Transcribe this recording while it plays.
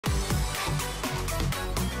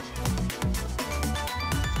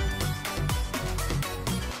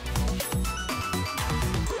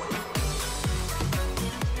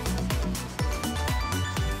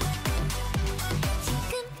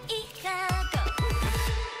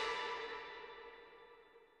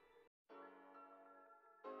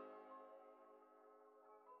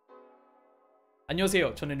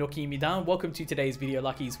안녕하세요, 저는 로키입니다. Welcome to today's video,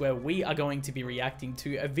 Luckies, where we are going to be reacting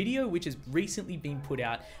to a video which has recently been put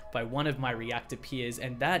out by one of my reactor peers,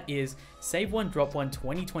 and that is Save One Drop One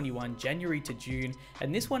 2021, January to June,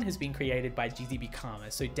 and this one has been created by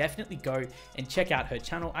GZBKARMA, so definitely go and check out her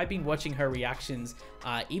channel. I've been watching her reactions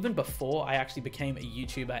even before I actually became a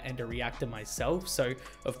YouTuber and a reactor myself, so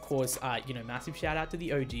of course, massive shout out to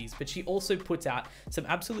the OGs, but she also puts out some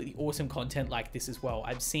absolutely awesome content like this as well.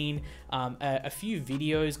 I've seen a few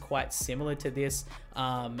videos quite similar to this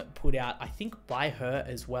put out, I think, by her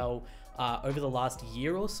as well over the last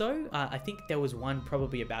year or so. I think there was one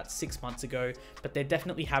probably about 6 months ago, but there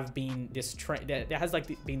definitely have been this trend. There has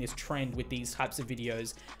been this trend with these types of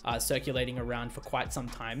videos circulating around for quite some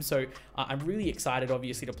time. So I'm really excited,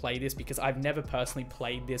 obviously, to play this because I've never personally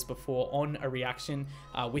played this before on a reaction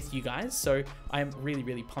with you guys. So I'm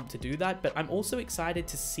really pumped to do that. But I'm also excited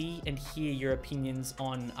to see and hear your opinions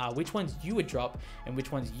on which ones you would drop and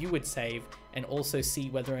which ones you would save, and also see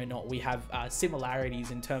whether or not we have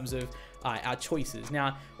similarities in terms of our choices.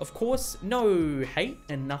 Now, of course, no hate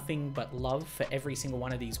and nothing but love for every single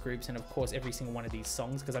one of these groups, and of course every single one of these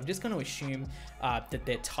songs, because I'm just going to assume that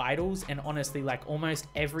their titles, and honestly, like almost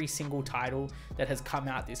every single title that has come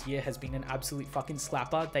out this year has been an absolute fucking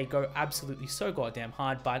slapper. They go absolutely so goddamn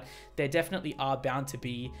hard, but there definitely are bound to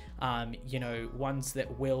be ones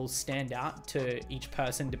that will stand out to each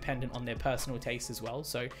person dependent on their personal taste as well.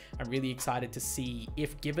 So I'm really excited to see,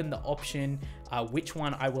 if given the option, which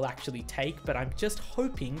one I will actually take, but I'm just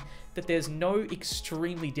hoping that there's no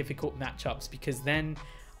extremely difficult matchups, because then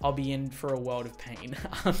I'll be in for a world of pain.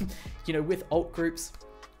 With alt groups,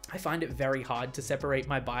 I find it very hard to separate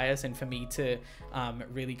my bias, and for me to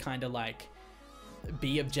really kind of like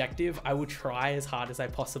be objective. I will try as hard as I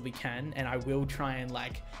possibly can, and I will try and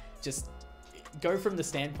like just go from the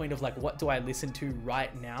standpoint of like, what do I listen to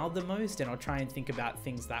right now the most, and I'll try and think about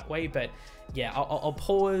things that way. But yeah, I'll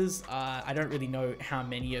pause. I don't really know how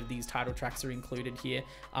many of these title tracks are included here,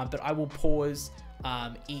 but I will pause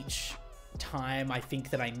each time I think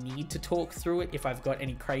that I need to talk through it, if I've got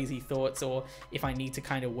any crazy thoughts or if I need to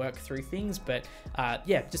kind of work through things. But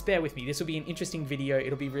yeah, just bear with me. This will be an interesting video.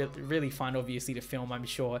 It'll be really fun, obviously, to film, I'm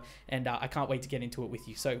sure, and I can't wait to get into it with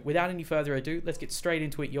you. So without any further ado, let's get straight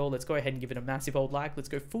into it, y'all. Let's go ahead and give it a massive old like. Let's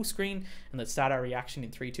go full screen and let's start our reaction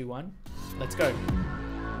in 3, 2, 1. Let's go.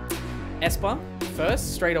 aespa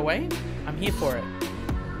first, straight away. I'm here for it.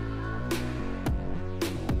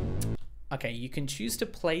 Okay, you can choose to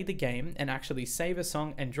play the game and actually save a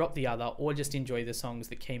song and drop the other, or just enjoy the songs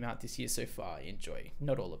that came out this year so far. Enjoy.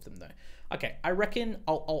 Not all of them though. Okay, I reckon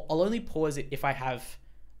I'll only pause it if I have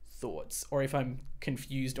thoughts, or if I'm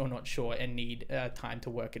confused or not sure and need time to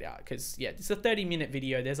work it out. Because yeah, it's a 30-minute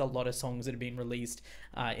video. There's a lot of songs that have been released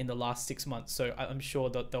in the last 6 months, so I'm sure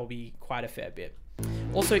that there'll be quite a fair bit.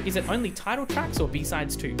 Also, is it only title tracks or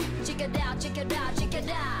B-sides too?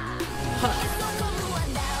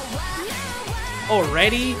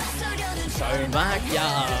 Already? So back,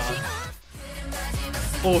 yeah.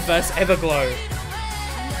 Or verse Everglow.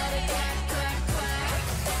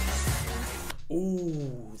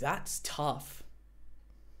 Ooh, that's tough.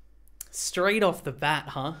 Straight off the bat,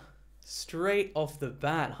 huh? Straight off the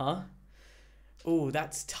bat, huh? Ooh,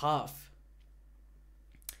 that's tough.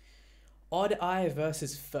 Odd Eye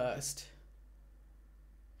versus First.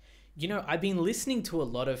 I've been listening to a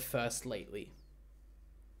lot of First lately.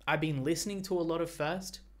 But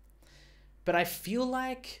I feel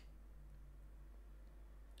like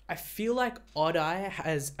Odd Eye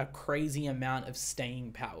has a crazy amount of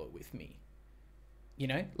staying power with me.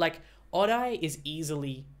 Like Odd Eye is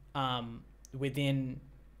easily within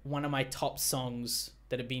one of my top songs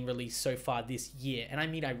that have been released so far this year. And I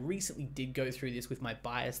mean, I recently did go through this with my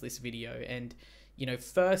bias list video, and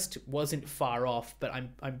First wasn't far off, but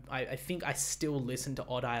I think I still listen to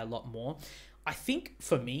Odd Eye a lot more. I think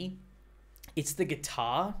for me, it's the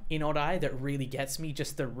guitar in Odd Eye that really gets me.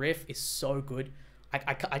 Just the riff is so good.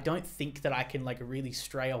 I don't think that I can like really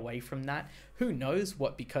stray away from that. Who knows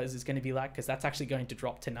what Because is going to be like, because that's actually going to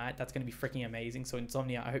drop tonight. That's going to be freaking amazing. So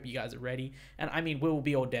Insomnia, I hope you guys are ready. And I mean, we'll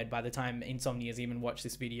be all dead by the time Insomnia's even watched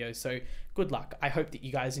this video. So good luck. I hope that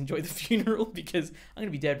you guys enjoy the funeral, because I'm going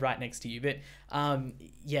to be dead right next to you. But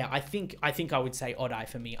yeah, I think I would say Odd Eye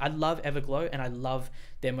for me. I love Everglow, and I love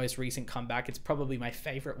their most recent comeback. It's probably my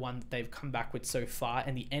favorite one that they've come back with so far,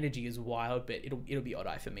 and the energy is wild, but it'll be Odd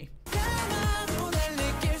Eye for me.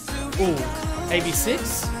 Ooh,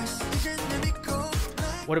 AB6.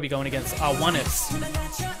 What are we going against? Oneness.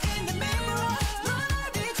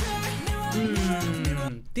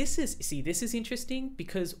 This is interesting,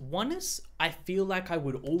 because Oneness, I feel like I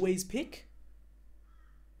would always pick.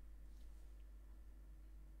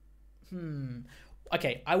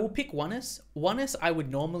 Okay, I will pick Oneness. Oneness I would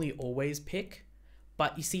normally always pick.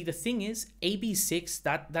 But you see, the thing is, AB6,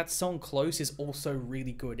 that song Close is also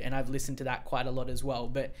really good. And I've listened to that quite a lot as well.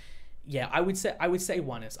 But yeah, I would say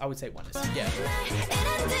Oneness. I would say Oneness. Yeah.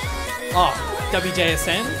 Oh,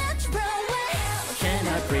 WJSN. Can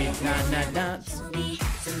I breathe? Nah, nah, nah.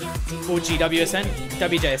 Or GWSN?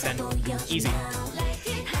 WJSN. Easy.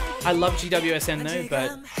 I love GWSN though,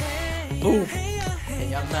 but... Ooh. Hey,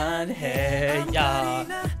 ya, man. Hey, ya.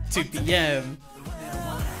 2 p.m.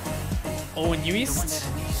 Oh, newest?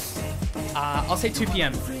 I'll say 2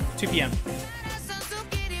 p.m. 2 p.m.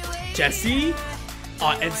 Jessie?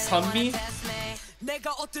 And Sunmi?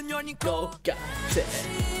 Go, got it.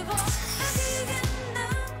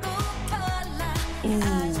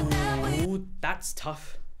 Ooh, that's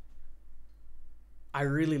tough. I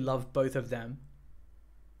really love both of them.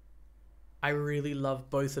 I really love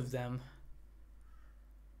both of them.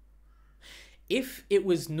 If it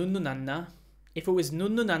was Nununanna,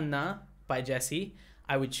 by Jessie,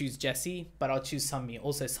 I would choose Jessie, but I'll choose Sunmi.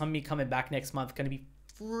 Also, Sunmi coming back next month, gonna be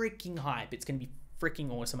freaking hype. It's gonna be freaking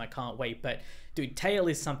awesome. I can't wait. But dude, Tail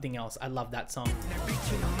is something else. I love that song.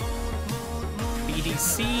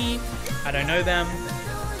 BDC, I don't know them.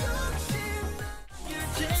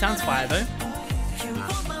 Sounds fire though.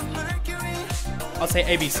 I'll say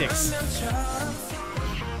AB6.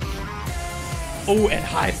 Oh, and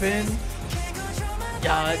Hyphen.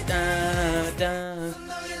 Yeah, da, da.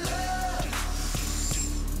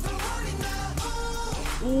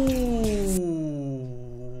 Ooh,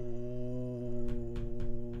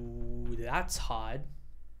 that's hard.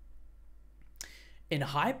 In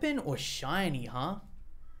Hyphen or Shiny, huh?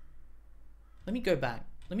 Let me go back.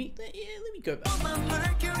 Let me go back.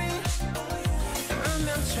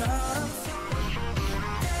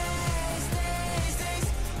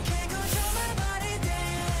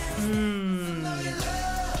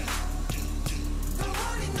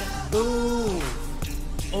 Ooh.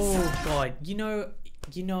 Oh God. You know.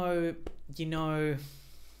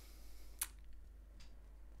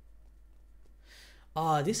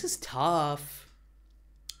 Oh, this is tough.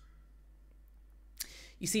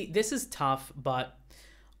 You see, this is tough, but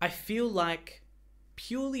I feel like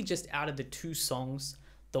purely just out of the two songs,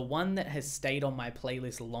 the one that has stayed on my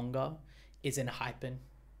playlist longer is in Hyphen.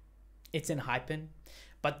 It's in Hyphen.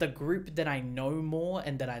 But the group that I know more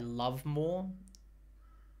and that I love more,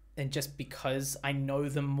 and just because I know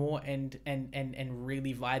them more and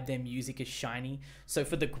really vibe their music, is Shiny. So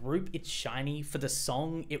for the group, it's Shiny. For the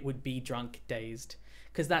song, it would be Drunk Dazed.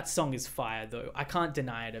 Because that song is fire though. I can't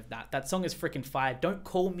deny it of that. That song is freaking fire. Don't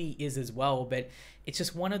Call Me is as well, but it's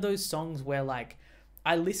just one of those songs where like,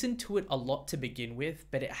 I listened to it a lot to begin with,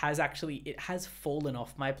 but it has fallen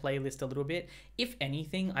off my playlist a little bit. If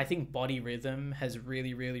anything, I think Body Rhythm has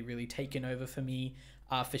really taken over for me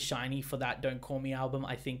for Shiny for that Don't Call Me album.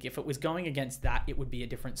 I think if it was going against that, it would be a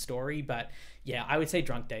different story, but yeah, I would say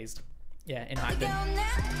Drunk Dazed. Yeah, in Hyphen.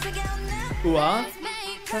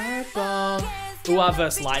 Ua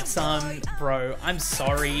versus Light Sun, bro, I'm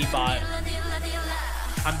sorry, but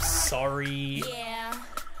I'm sorry.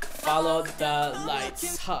 Follow the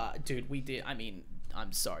lights, ha. Dude, we did, I mean,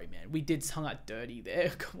 I'm sorry, man. We did song out dirty there.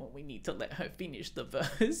 Come on, we need to let her finish the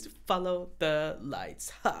verse. Follow the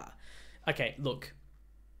lights, ha. Okay, look.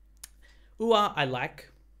 Ua, I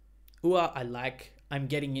like. I'm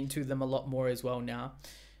getting into them a lot more as well now.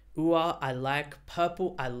 Ua, I like.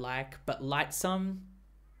 Purple, I like. But Light Sun,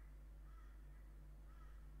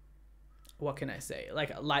 what can I say?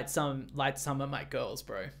 Like, Light Sun are my girls,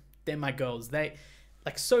 bro. They're my girls. They,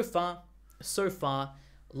 like, so far,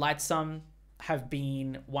 Light Sun have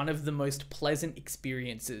been one of the most pleasant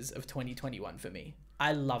experiences of 2021 for me.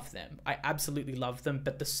 I love them. I absolutely love them.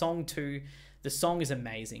 But the song too, the song is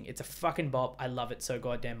amazing. It's a fucking bop. I love it so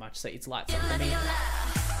goddamn much. So it's Light Sun for me.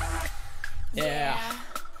 Yeah.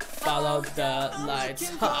 Follow the lights.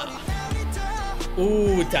 Ha.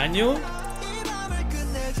 Ooh, Daniel.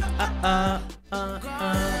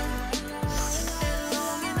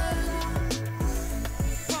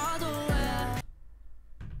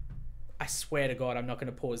 I swear to God, I'm not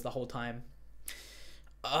going to pause the whole time.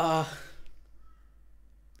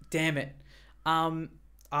 Damn it. I'm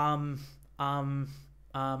going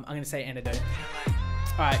to say Antidote.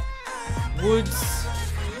 All right. Woods.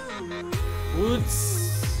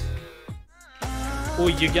 Oh,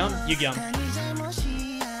 Yugyum.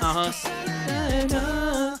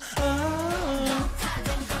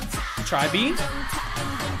 Tribe.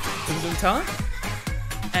 Dum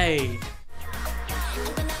Hey.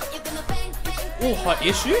 Oh, Hot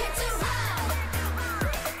Issue.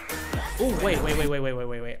 Oh,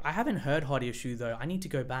 wait. I haven't heard Hot Issue though. I need to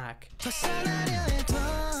go back.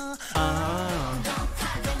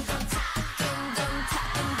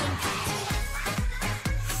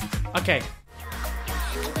 Okay.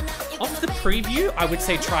 Off the preview, I would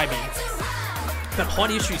say Try Me. But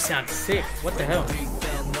Hot Issue sounds sick. What the hell?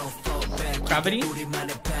 Gravity?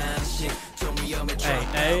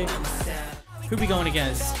 Hey. Who we going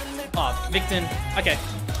against? Oh, Victon. Okay.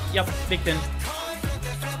 Yep, Victon.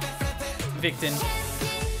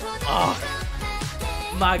 Oh,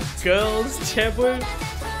 my girls, Chebu.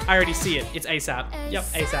 I already see it. It's ASAP. Yep,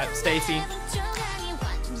 ASAP. Stacy.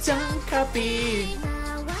 Don't copy.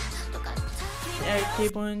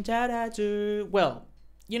 Well,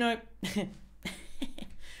 you know,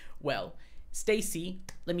 well, Stacy,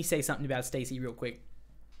 let me say something about Stacy real quick.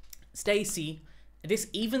 Stacy, this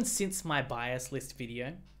even since my bias list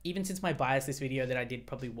video that I did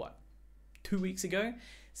probably what, 2 weeks ago,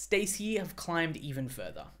 Stacy have climbed even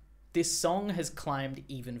further. This song has climbed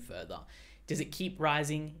even further. Does it keep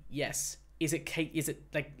rising? Yes. Is it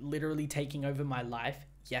like literally taking over my life?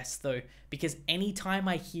 Yes, though, because anytime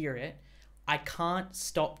I hear it, I can't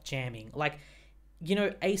stop jamming. Like, you know,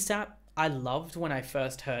 ASAP, I loved when I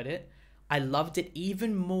first heard it. I loved it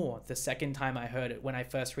even more the second time I heard it when I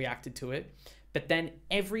first reacted to it. But then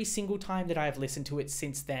every single time that I've listened to it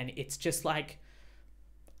since then, it's just like,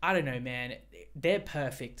 I don't know, man. They're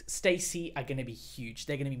perfect. Stacy are going to be huge.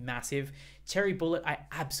 They're going to be massive. Cherry Bullet, I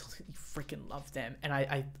absolutely freaking love them. And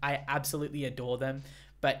I absolutely adore them.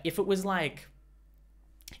 But if it was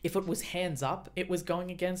Hands Up it was going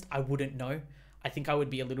against, I wouldn't know. I think I would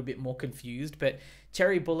be a little bit more confused. But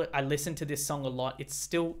Cherry Bullet, I listen to this song a lot. It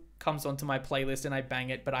still comes onto my playlist and I bang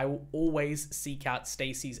it. But I will always seek out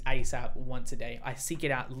Stacy's ASAP once a day. I seek it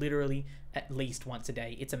out literally at least once a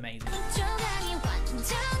day. It's amazing.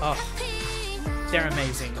 Oh, they're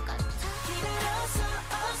amazing.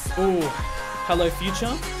 Ooh, Hello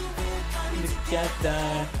Future.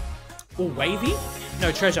 Ooh, Wavy?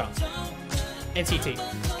 No, Treasure. NCT.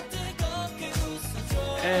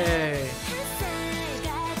 Hey.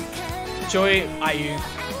 Joy, IU.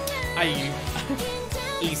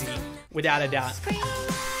 Easy, without a doubt.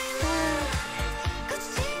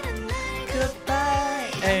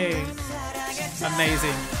 Hey.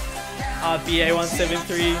 Amazing.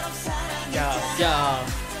 BA173. Yeah.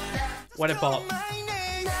 What a bop.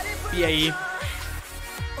 BAE.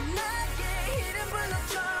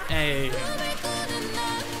 Hey.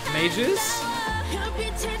 Majors?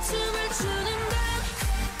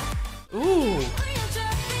 Ooh.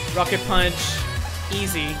 Rocket Punch.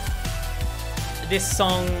 Easy. This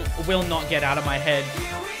song will not get out of my head.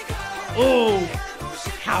 Ooh.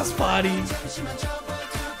 House Party.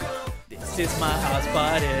 This is my house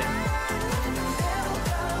party.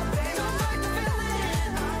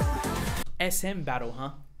 SM battle,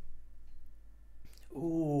 huh?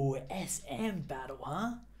 Ooh, SM battle,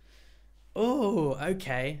 huh? Oh,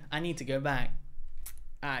 okay. I need to go back.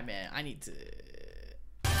 Alright, man. I need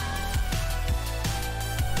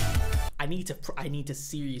to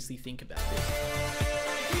seriously think about this.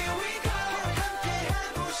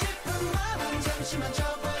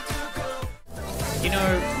 You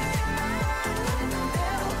know,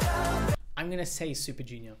 I'm gonna say Super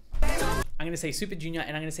Junior. I'm gonna say Super Junior,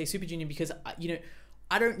 and I'm gonna say Super Junior because you know,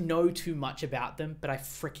 I don't know too much about them, but I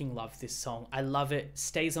freaking love this song. I love it.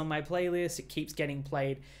 Stays on my playlist. It keeps getting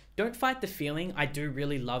played. Don't Fight the Feeling, I do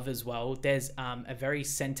really love as well. There's a very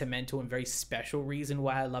sentimental and very special reason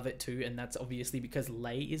why I love it too, and that's obviously because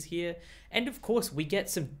Lay is here. And of course, we get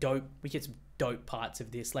some dope parts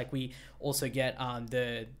of this. Like we also get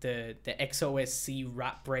the XOSC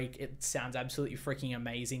rap break. It sounds absolutely freaking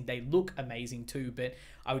amazing. They look amazing too, but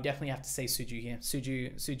I would definitely have to say Suju here.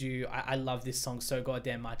 Suju, I love this song so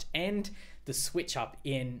goddamn much. And the switch up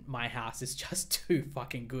in My House is just too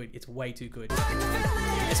fucking good. It's way too good.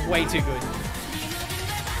 It's way too good.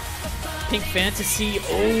 Pink Fantasy.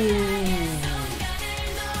 Oh.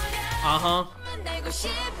 Uh-huh.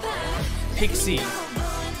 Pixie.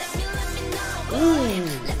 Ooh.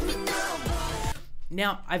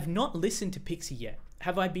 Now, I've not listened to Pixie yet.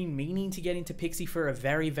 Have I been meaning to get into Pixie for a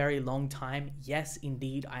very, very long time? Yes,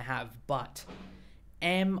 indeed I have. But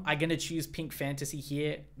am I going to choose Pink Fantasy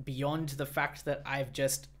here beyond the fact that I've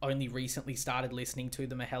just only recently started listening to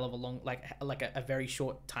them a hell of a long, like a very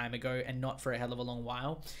short time ago and not for a hell of a long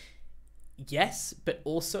while? Yes, but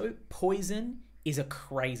also Poison is a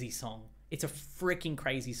crazy song. It's a freaking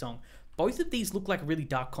crazy song. Both of these look like really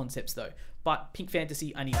dark concepts though, but Pink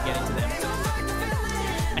Fantasy, I need to get into them.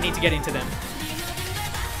 I need to get into them.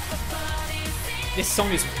 This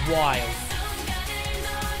song is wild.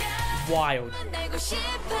 Wild.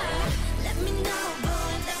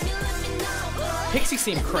 Pixie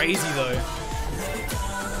seemed crazy though.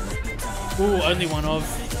 Ooh, only one of.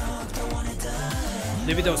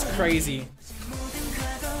 Libido's crazy.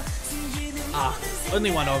 Ah,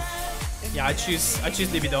 only one of. Yeah, I choose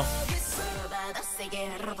Libido.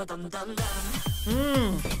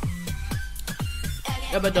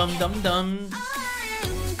 Yabba dum dum dum.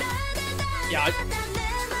 Yeah,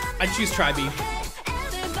 I choose Tribe.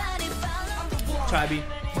 Tribe.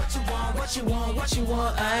 What you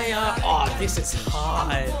want, oh, this is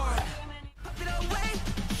hard.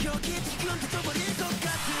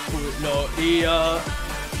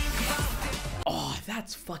 Oh,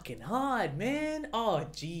 that's fucking hard, man. Oh,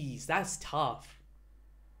 jeez, that's tough.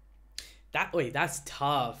 That's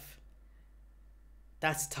tough.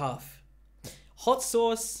 That's tough. Hot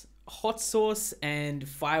Sauce and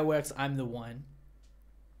Fireworks, I'm the One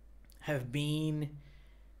have been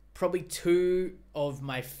probably two of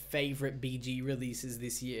my favorite BG releases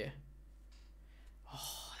this year.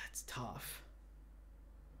 Oh, that's tough.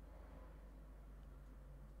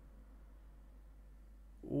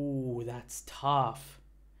 Ooh, that's tough.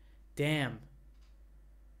 Damn.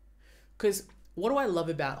 Because what do I love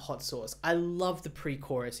about Hot Sauce? I love the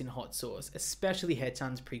pre-chorus in Hot Sauce, especially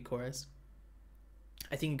Haechan's pre-chorus.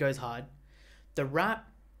 I think it goes hard. The rap,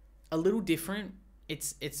 a little different.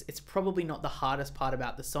 It's probably not the hardest part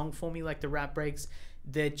about the song for me, like the rap breaks.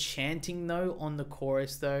 The chanting though on the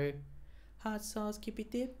chorus though, Hot Sauce, keep it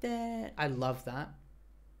dip that. I love that.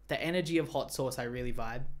 The energy of Hot Sauce, I really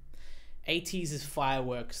vibe. ATEEZ is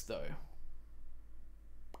Fireworks though.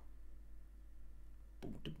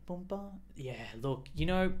 Yeah, look, you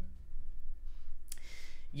know,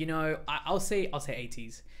 I'll say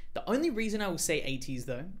ATEEZ. The only reason I will say ATEEZ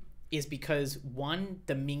though is because one,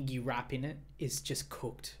 the Mingy rap in it is just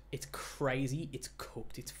cooked. It's crazy. It's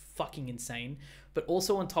cooked. It's fucking insane. But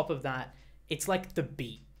also on top of that, it's like the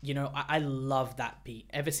beat. You know, I love that beat.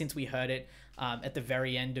 Ever since we heard it at the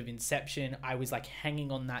very end of Inception, I was like hanging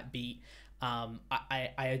on that beat. I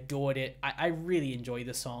adored it. I really enjoy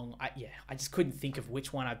the song. I just couldn't think of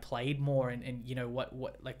which one I played more and you know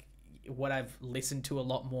what I've listened to a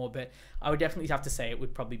lot more, but I would definitely have to say it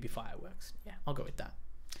would probably be Fireworks. Yeah, I'll go with that.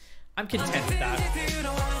 I'm content with that.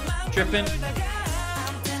 Drippin'.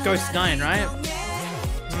 Ghost 9, right?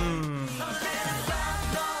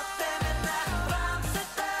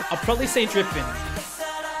 I'll probably say Drippin'.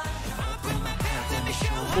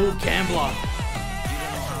 Ooh, Gambler.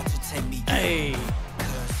 Hey.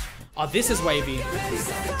 Oh, this is wavy.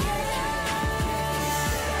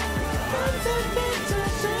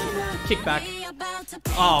 Kickback.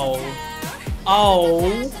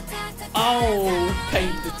 Oh,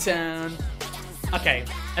 paint the town. Okay,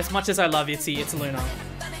 as much as I love Itzy, it's Luna.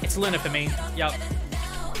 It's Luna for me. Yup.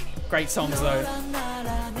 Great songs though.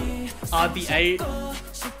 RB8.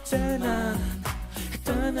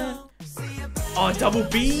 Oh, double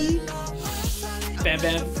B. Bam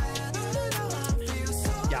Bam.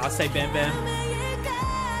 Yeah, I'll say Bam Bam.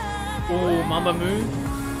 Oh, Mama Moo.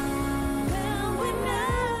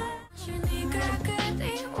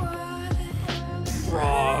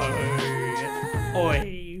 Bro.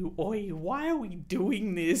 Oi, why are we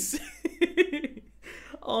doing this?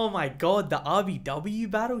 Oh my god, the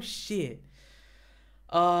RBW battle? Shit.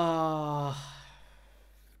 I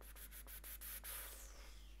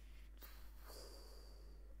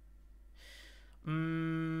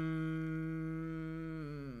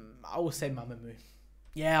will say Mamamoo.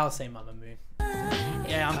 Yeah, I'll say Mamamoo.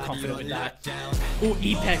 Yeah, I'm confident with that. Oh,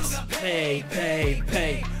 Apex.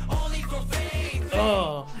 Pay.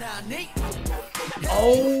 Oh.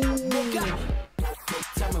 Oh.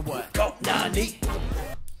 Tell me what. Go, Nani.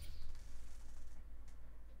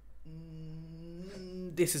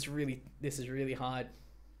 This is really hard.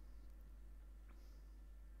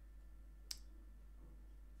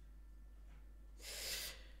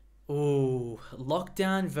 Oh,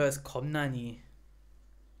 Lockdown versus Komnani.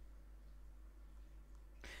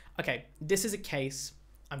 Okay, this is a case.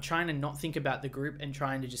 I'm trying to not think about the group and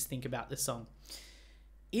trying to just think about the song.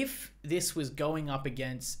 If this was going up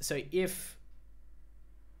against, so if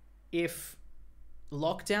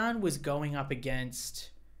Lockdown was going up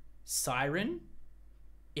against Siren,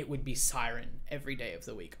 it would be Siren every day of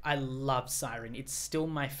the week. I love Siren. It's still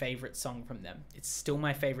my favorite song from them. It's still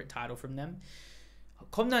my favorite title from them.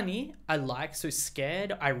 Komnani, I like. So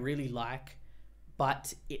Scared, I really like.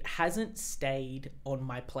 But it hasn't stayed on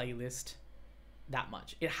my playlist that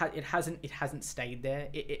much. It hasn't stayed there.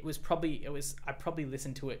 I probably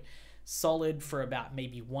listened to it solid for about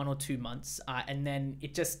maybe 1 or 2 months. And then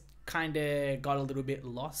it just kind of got a little bit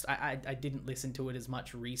lost. I didn't listen to it as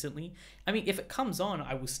much recently. I mean, if it comes on,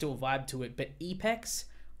 I will still vibe to it, but Apex,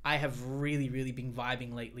 I have really been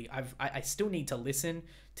vibing lately. I still need to listen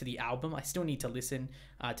to the album. I still need to listen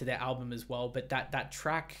to their album as well, but that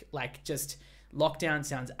track, like, just Lockdown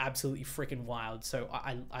sounds absolutely freaking wild. So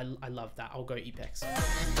I love that. I'll go Apex,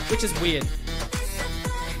 which is weird.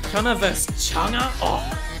 Chunga versus Chunga? Oh,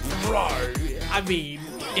 bro. I mean,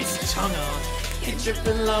 it's Chunga. It's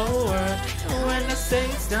dripping lower. When I say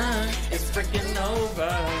it's done, it's freaking over.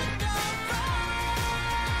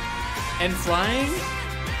 And flying?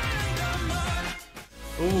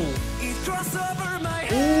 Ooh.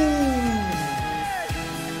 Ooh.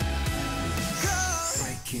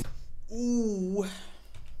 Ooh.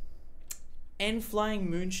 And flying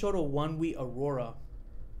Moonshot or One We Aurora?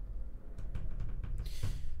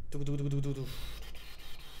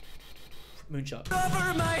 Moonshot.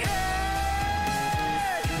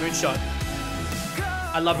 Moonshot.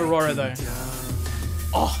 I love Aurora though.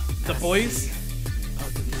 Oh, the boys.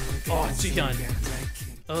 Oh, Jihyun.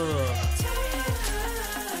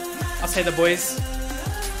 I'll say the boys.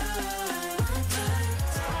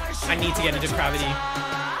 I need to get into Gravity.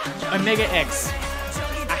 Omega X.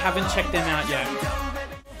 I haven't checked them out yet.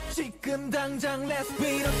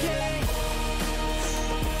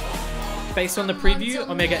 Based on the preview,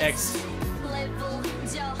 Omega X.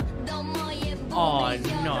 Oh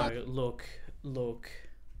no, look.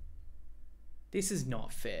 This is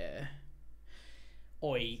not fair.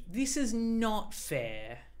 Oi, this is not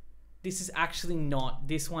fair. This is actually not,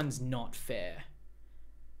 this one's not fair.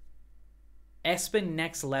 aespa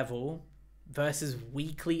Next Level versus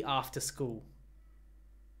Weekly After School.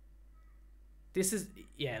 This is,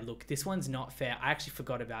 yeah, look, this one's not fair. I actually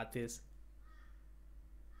forgot about this.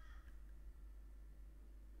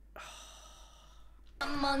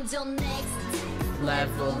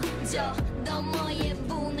 Level.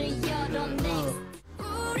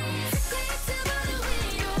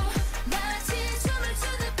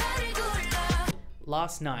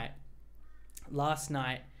 Last night,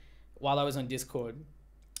 while I was on Discord,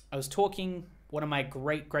 I was talking, one of my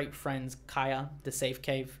great friends, Kaya, the Safe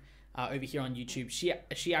Cave, over here on YouTube,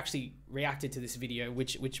 she actually reacted to this video,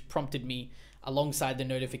 which prompted me alongside the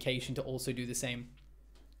notification to also do the same.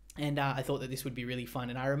 And I thought that this would be really fun.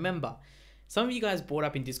 And I remember some of you guys brought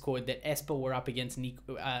up in Discord that aespa were up against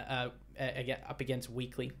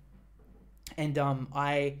Weekly, and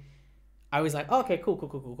I was like, oh, okay,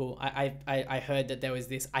 cool. I heard that there was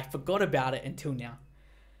this. I forgot about it until now.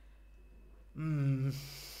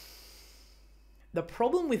 The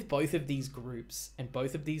problem with both of these groups and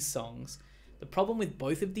both of these songs, the problem with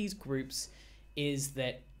both of these groups is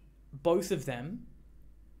that both of them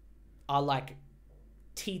are like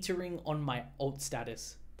teetering on my alt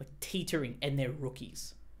status, like teetering, and they're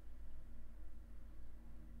rookies.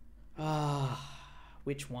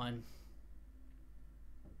 Which one?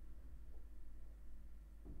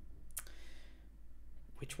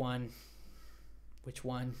 Which one?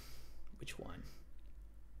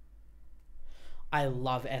 I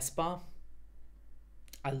love aespa.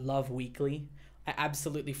 I love Weekly. I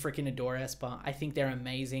absolutely freaking adore aespa. I think they're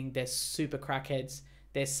amazing. They're super crackheads.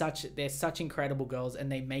 They're such incredible girls,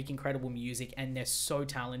 and they make incredible music, and they're so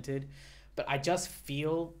talented. But I just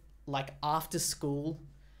feel like After School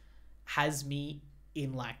has me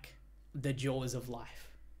in like the jaws of life.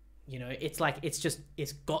 You know, it's like,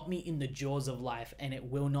 it's got me in the jaws of life, and it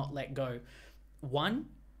will not let go. One,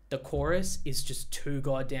 the chorus is just too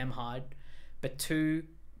goddamn hard. But two,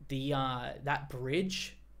 the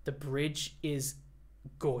bridge is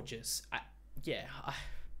gorgeous.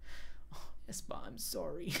 aespa, I'm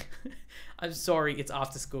sorry. I'm sorry, it's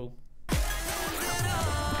After School.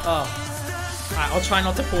 Oh, alright, I'll try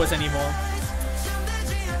not to pause anymore.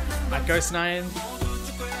 Ghost Nyan.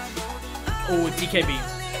 Oh, DKB.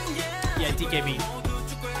 Yeah, DKB.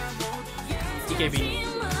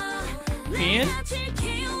 Pian?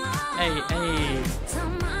 Hey.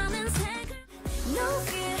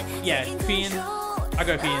 Yeah, Pian. I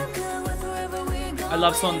go Pian. I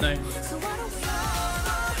love Son though.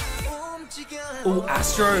 Oh,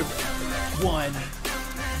 Astro. One.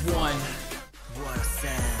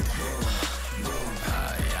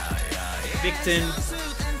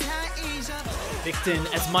 Victon,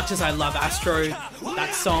 as much as I love Astro,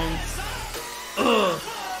 that song. Ugh.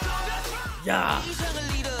 Yeah.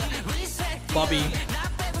 Bobby.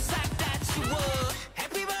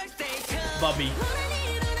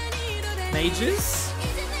 Majors?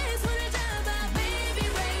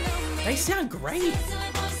 They sound great.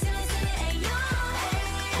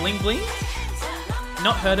 Bling Bling?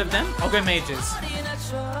 Not heard of them? I'll go Majors.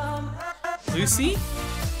 Lucy?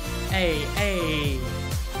 Hey, hey.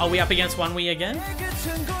 Are we up against One Wee again?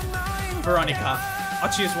 Veronica. I'll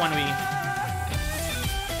choose One Wee.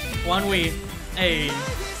 One Wee. Hey.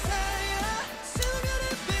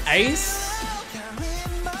 Ace.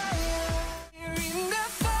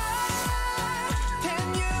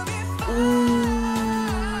 Ooh.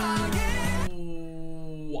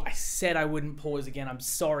 I said I wouldn't pause again. I'm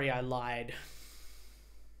sorry I lied.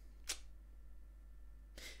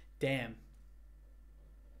 Damn.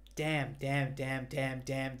 Damn.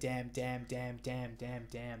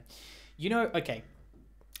 You know, okay.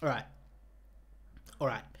 Alright.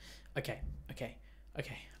 Okay.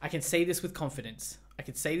 I can say this with confidence. I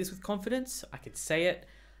can say it.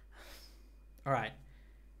 Alright.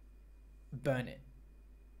 Burn It.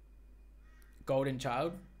 Golden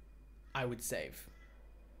Child, I would save.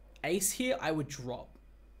 Ace here, I would drop.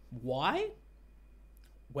 Why?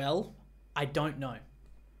 Well, I don't know.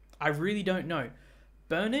 I really don't know.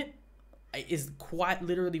 Burn It is quite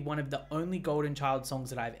literally one of the only Golden Child songs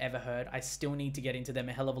that I've ever heard. I still need to get into them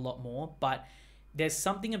a hell of a lot more, but there's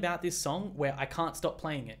something about this song where I can't stop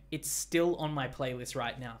playing it. It's still on my playlist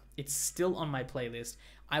right now.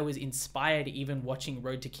 I was inspired even watching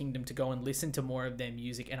Road to Kingdom to go and listen to more of their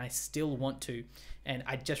music, and I still want to. And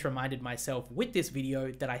I just reminded myself with this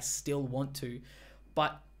video that I still want to.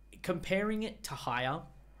 But comparing it to Higher,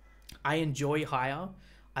 I enjoy Higher.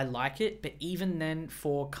 I like it, but even then,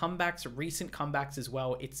 for comebacks, recent comebacks as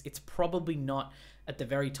well, it's probably not at the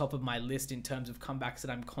very top of my list in terms of comebacks that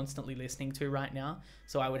I'm constantly listening to right now.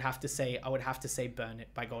 So I would have to say Burn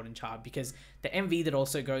It by Golden Child, because the MV that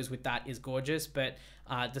also goes with that is gorgeous, but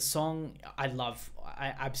the song I love.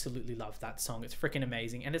 I absolutely love that song. It's freaking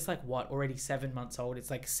amazing, and it's like what, already 7 months old? It's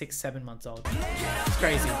like 6-7 months old. It's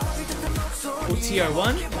crazy.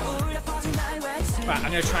 TO1. Right,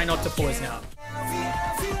 I'm gonna try not to pause now.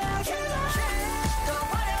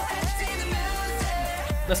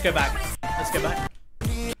 Let's go back.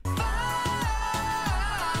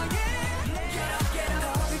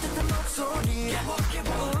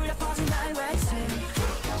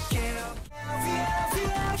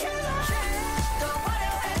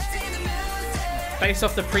 Based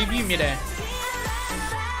off the preview, midair.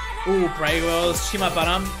 Ooh, Brave Girls, Shima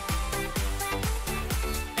Baram.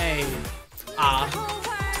 Hey.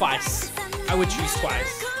 Twice. I would choose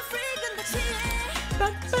Twice.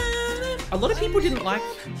 A lot of people didn't like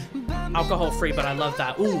Alcohol Free, but I love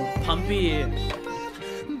that. Ooh, Pump It.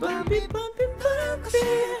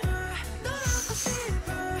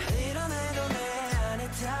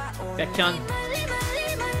 Baekhyun.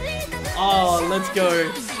 Oh, let's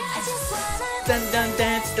go. Dun dun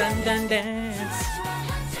dance, dun dun dance.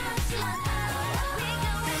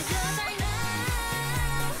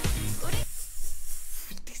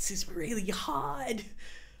 This is really hard.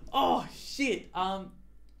 Oh shit.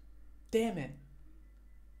 Damn it.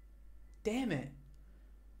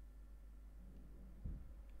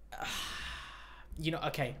 You know,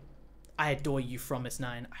 okay. I adore you, From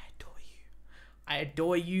S9. I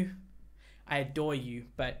adore you,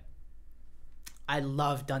 but I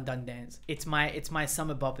love Dun Dun Dance. It's my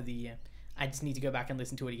summer bop of the year. I just need to go back and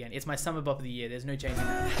listen to it again. It's my summer bop of the year. There's no changing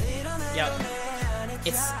that. Yep.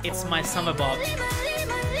 It's my summer bop.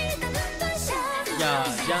 Yeah.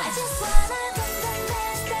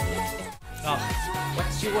 Oh, what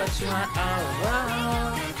you want?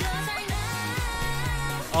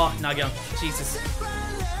 Oh, Nagya. Jesus.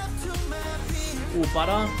 Ooh,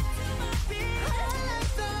 Butter.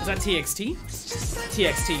 Is that TXT?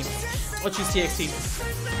 TXT. I'll choose TXT.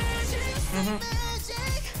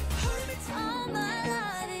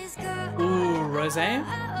 Ooh, Rosé.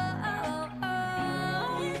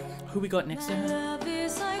 Who we got next to her?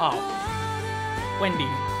 Oh, Wendy.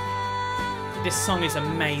 This song is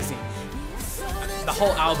amazing. The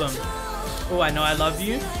whole album. Oh, I Know I Love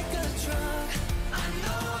You.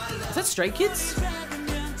 Is that Stray Kids?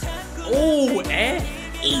 Oh,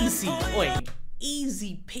 easy. Oi,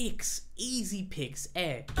 easy picks.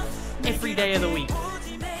 Every day of the week.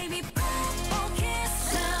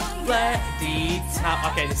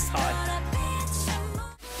 Okay, this is hard.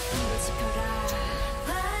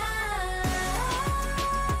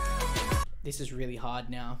 This is really hard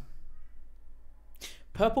now.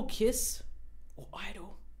 Purple Kiss or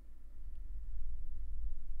Idol?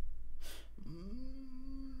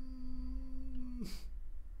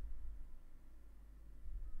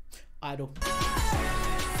 Idol.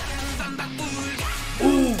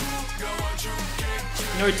 Ooh!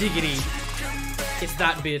 No diggity. It's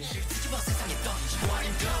that bitch.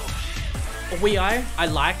 I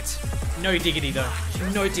liked. No diggity though.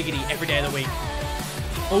 No diggity every day of the week.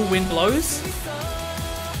 Oh, Wind Blows?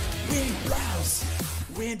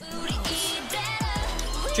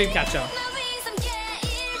 Dreamcatcher.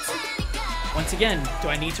 Once again, do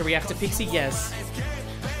I need to react to Pixie? Yes.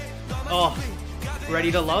 Oh,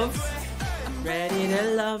 ready to love? Ready to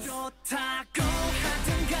love.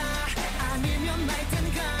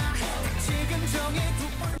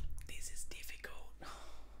 This is difficult.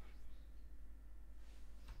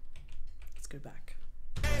 Let's go back.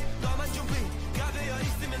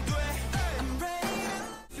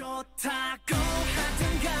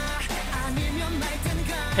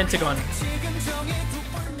 Pentagon.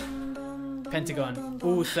 Pentagon.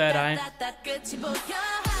 Ooh, third eye.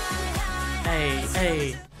 Hey,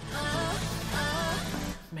 hey.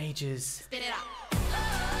 Mages.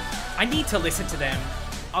 I need to listen to them.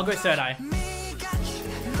 I'll go third eye.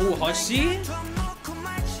 Ooh, Hoshi.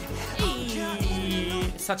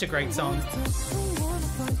 Hey. Such a great song.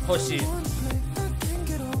 Hoshi.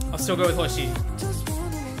 I'll still go with Hoshi.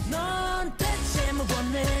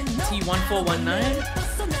 T1419.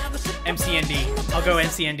 MCND. I'll go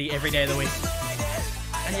MCND every day of the week.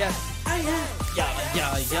 And yeah.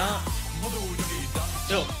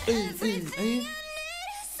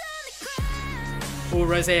 Oh,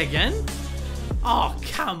 Rose again? Oh,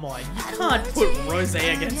 come on. You can't put Rose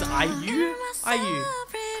against IU. IU.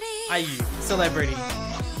 Celebrity.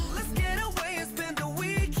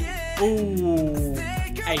 Ooh.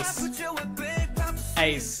 Ace.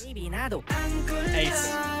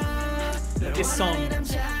 This song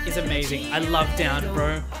is amazing. I love Down,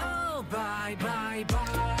 bro.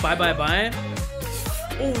 Bye Bye Bye.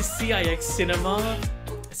 Oh, CIX Cinema.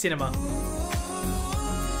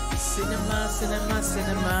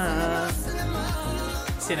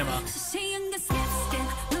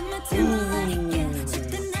 Ooh.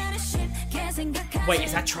 Wait,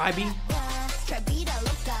 is that Tribe?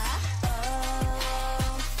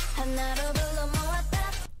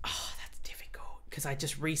 Oh, that's difficult because I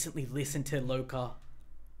just recently listened to Loka.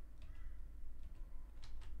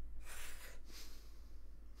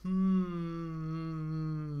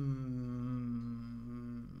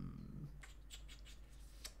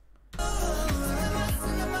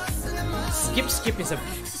 Skip is a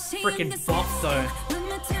freaking bop though.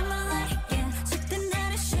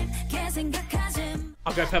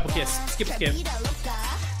 I'll go Purple Kiss. Skip.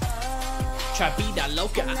 Trapida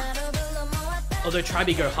Loca. Although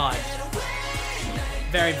Tribe go hard.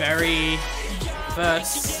 Very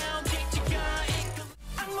verse.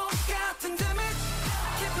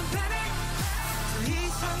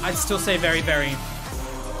 I'd still say very.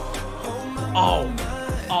 Oh.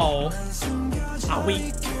 Are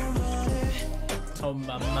we? Oh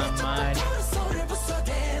my.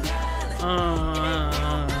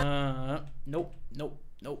 Nope.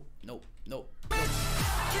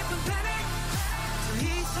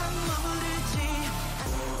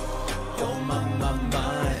 Oh my.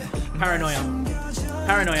 Paranoia.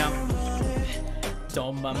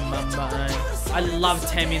 Oh my. I love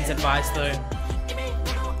Taemin's advice though.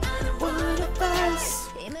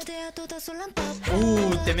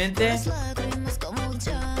 Ooh, Demente.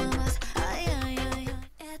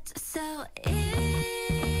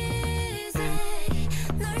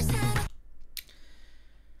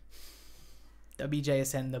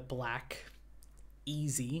 WJSN The Black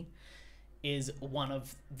Easy is one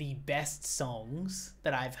of the best songs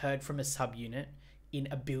that I've heard from a subunit in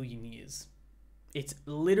a billion years. It's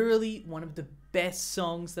literally one of the best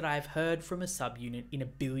songs that I've heard from a subunit in a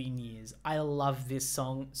billion years. I love this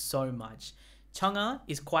song so much. Chungha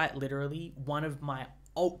is quite literally one of my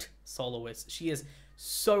alt soloists. She is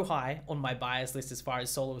so high on my bias list as far as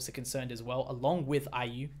soloists are concerned as well, along with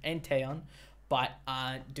IU and Taeyeon. But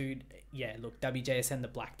dude, yeah, look, WJSN The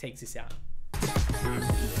Black takes this out.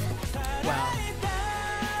 Wow.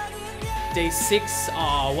 Day 6,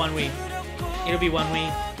 oh, 1 week. It'll be 1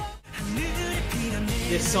 week.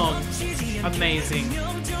 This song, amazing.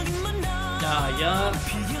 Yeah.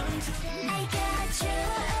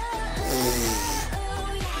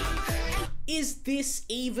 Is this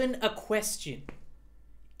even a question?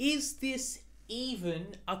 Is this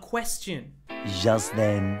even a question? Just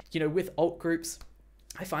then. You know, with alt groups,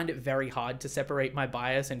 I find it very hard to separate my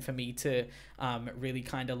bias and for me to really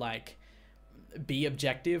kind of like be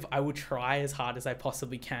objective. I will try as hard as I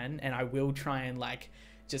possibly can, and I will try and like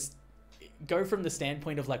just go from the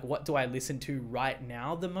standpoint of like, what do I listen to right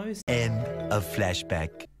now the most? End of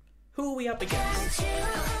flashback. Who are we up against?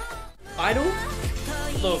 Idol?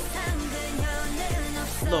 Look,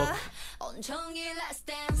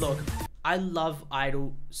 I love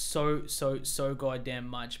Idol so goddamn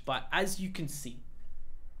much, but as you can see,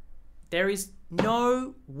 there is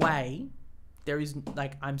no way, there is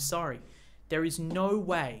no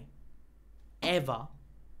way ever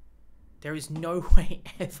There is no way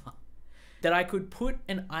ever that I could put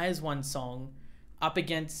an IZ*ONE song up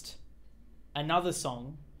against another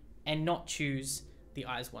song and not choose the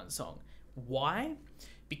IZ*ONE song. Why?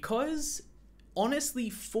 Because honestly,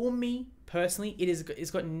 for me personally,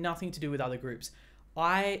 it's got nothing to do with other groups.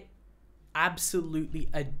 I absolutely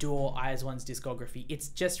adore IZ*ONE's discography. It's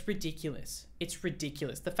just ridiculous. It's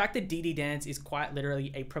ridiculous. The fact that DD Dance is quite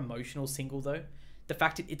literally a promotional single though, the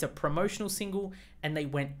fact that it's a promotional single and they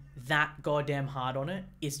went that goddamn hard on it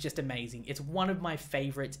is just amazing. It's one of my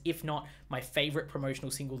favorites, if not my favorite promotional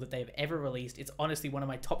single that they've ever released. It's honestly one of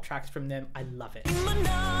my top tracks from them. I love it.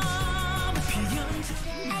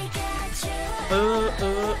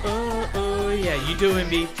 Yeah, you doing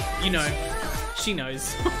me. You know, she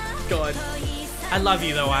knows. God. I love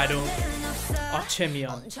you though, idol. Oh,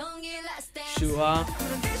 Chemion. Sure.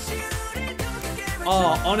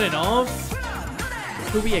 Oh, on and off.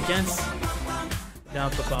 Who are we against?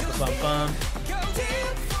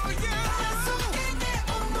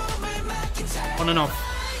 On and off.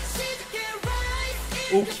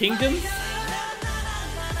 Oh, Kingdom?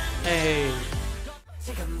 Hey.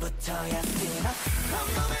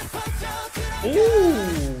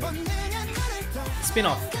 Ooh. Spin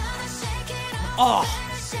off. Oh,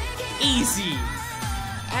 easy.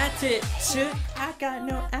 Attitude. I got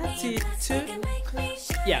no attitude.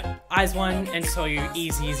 Yeah, IZ*ONE and Soyu,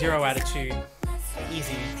 easy, 0 attitude.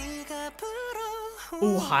 Easy.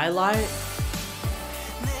 Ooh, highlight.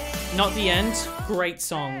 Not the end. Great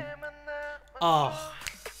song. Oh.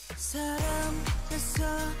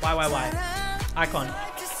 Why? Icon.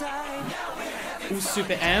 Ooh,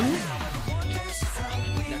 Super M.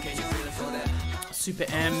 Super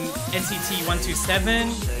M. NCT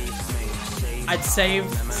 127. I'd save.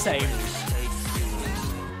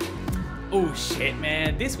 Oh shit,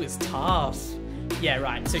 man, this was tough. Yeah,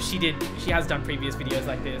 right, so she has done previous videos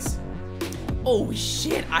like this. Oh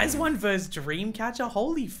shit, IZ*ONE vs Dreamcatcher.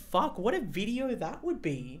 Holy fuck, what a video that would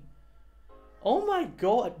be. Oh my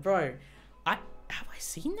god, bro. Have I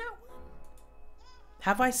seen that one?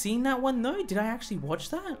 Have I seen that one though? Did I actually watch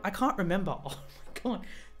that? I can't remember. Oh my god.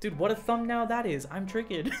 Dude, what a thumbnail that is. I'm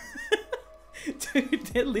triggered. Dude,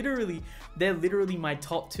 they're literally my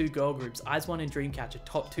top 2 girl groups. IZ*ONE and Dreamcatcher,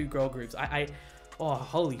 top 2 girl groups. Oh,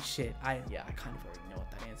 holy shit. I kind of already know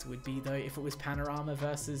what that answer would be though. If it was Panorama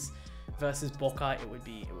versus Boca, it would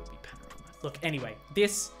be Panorama. Look, anyway,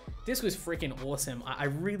 this was freaking awesome. I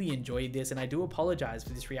really enjoyed this, and I do apologize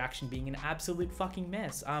for this reaction being an absolute fucking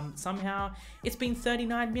mess. Somehow it's been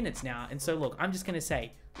 39 minutes now, and so look, I'm just gonna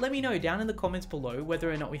say, let me know down in the comments below whether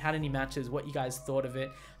or not we had any matches, what you guys thought of it,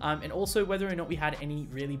 and also whether or not we had any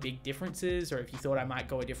really big differences, or if you thought I might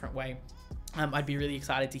go a different way. I'd be really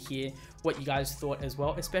excited to hear what you guys thought as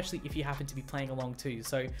well, especially if you happen to be playing along too.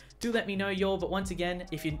 So do let me know, y'all. But once again,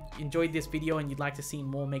 if you enjoyed this video and you'd like to see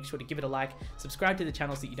more, make sure to give it a like, subscribe to the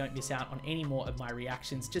channel so that you don't miss out on any more of my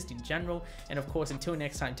reactions just in general. And of course, until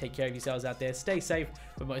next time, take care of yourselves out there, stay safe,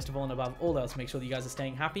 but most of all and above all else, make sure that you guys are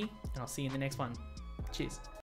staying happy, and I'll see you in the next one. Cheers.